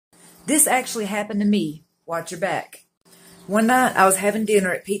This actually happened to me. Watch your back. One night I was having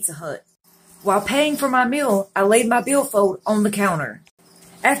dinner at Pizza Hut. While paying for my meal, I laid my billfold on the counter.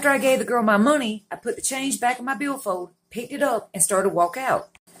 After I gave the girl my money, I put the change back in my billfold, picked it up, and started to walk out.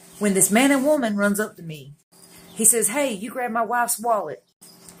 When this man and woman runs up to me. He says, "Hey, you grabbed my wife's wallet."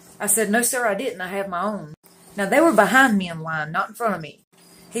 I said, "No, sir, I didn't. I have my own." Now, they were behind me in line, not in front of me.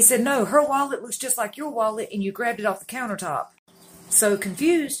 He said, "No, her wallet looks just like your wallet, and you grabbed it off the countertop." So,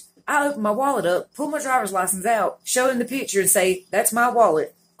 confused, I open my wallet up, pull my driver's license out, show him the picture, and say, "That's my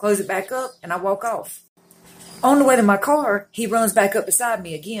wallet." Close it back up, and I walk off. On the way to my car, he runs back up beside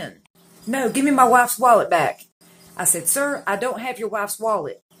me again. "No, give me my wife's wallet back." I said, "Sir, I don't have your wife's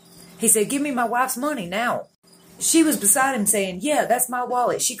wallet." He said, "Give me my wife's money now." She was beside him saying, "Yeah, that's my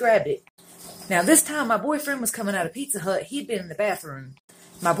wallet. She grabbed it." Now, this time my boyfriend was coming out of Pizza Hut. He'd been in the bathroom.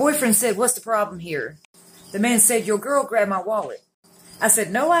 My boyfriend said, "What's the problem here?" The man said, "Your girl grabbed my wallet." I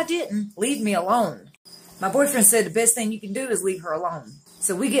said, "No, I didn't. Leave me alone." My boyfriend said the best thing you can do is leave her alone.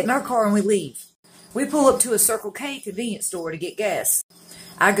 So we get in our car and we leave. We pull up to a Circle K convenience store to get gas.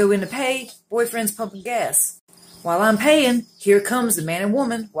 I go in to pay. Boyfriend's pumping gas. While I'm paying, here comes the man and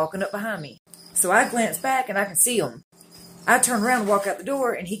woman walking up behind me. So I glance back and I can see them. I turn around and walk out the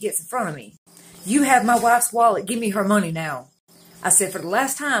door and he gets in front of me. "You have my wife's wallet. Give me her money now." I said, "For the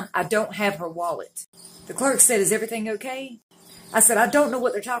last time, I don't have her wallet." The clerk said, "Is everything okay?" I said, "I don't know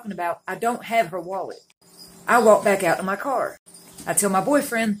what they're talking about. I don't have her wallet." I walk back out to my car. I tell my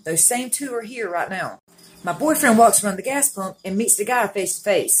boyfriend, those same two are here right now. My boyfriend walks around the gas pump and meets the guy face to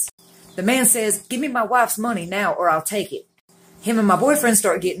face. The man says, "Give me my wife's money now or I'll take it." Him and my boyfriend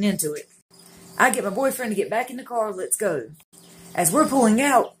start getting into it. I get my boyfriend to get back in the car, let's go. As we're pulling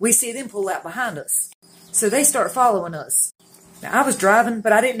out, we see them pull out behind us. So they start following us. Now, I was driving,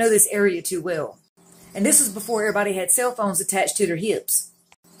 but I didn't know this area too well. And this was before everybody had cell phones attached to their hips.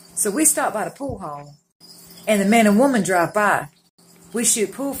 So we stopped by the pool hall, and the man and woman drive by. We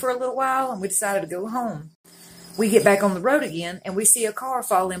shoot pool for a little while, and we decided to go home. We get back on the road again, and we see a car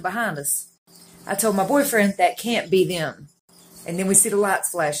fall in behind us. I told my boyfriend that can't be them. And then we see the lights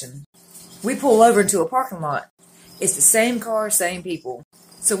flashing. We pull over into a parking lot. It's the same car, same people.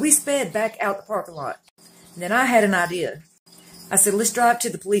 So we sped back out the parking lot. And then I had an idea. I said, "Let's drive to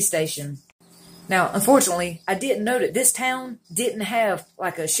the police station." Now, unfortunately, I didn't know that this town didn't have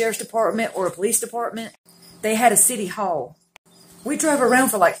like a sheriff's department or a police department. They had a city hall. We drove around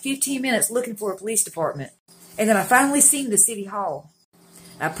for like 15 minutes looking for a police department. And then I finally seen the city hall.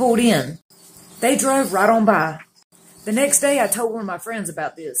 I pulled in. They drove right on by. The next day, I told one of my friends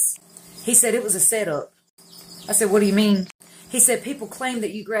about this. He said it was a setup. I said, "What do you mean?" He said people claim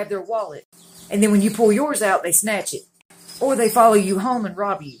that you grab their wallet. And then when you pull yours out, they snatch it. Or they follow you home and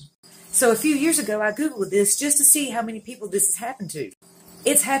rob you. So a few years ago, I Googled this just to see how many people this has happened to.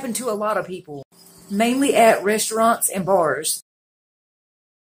 It's happened to a lot of people, mainly at restaurants and bars.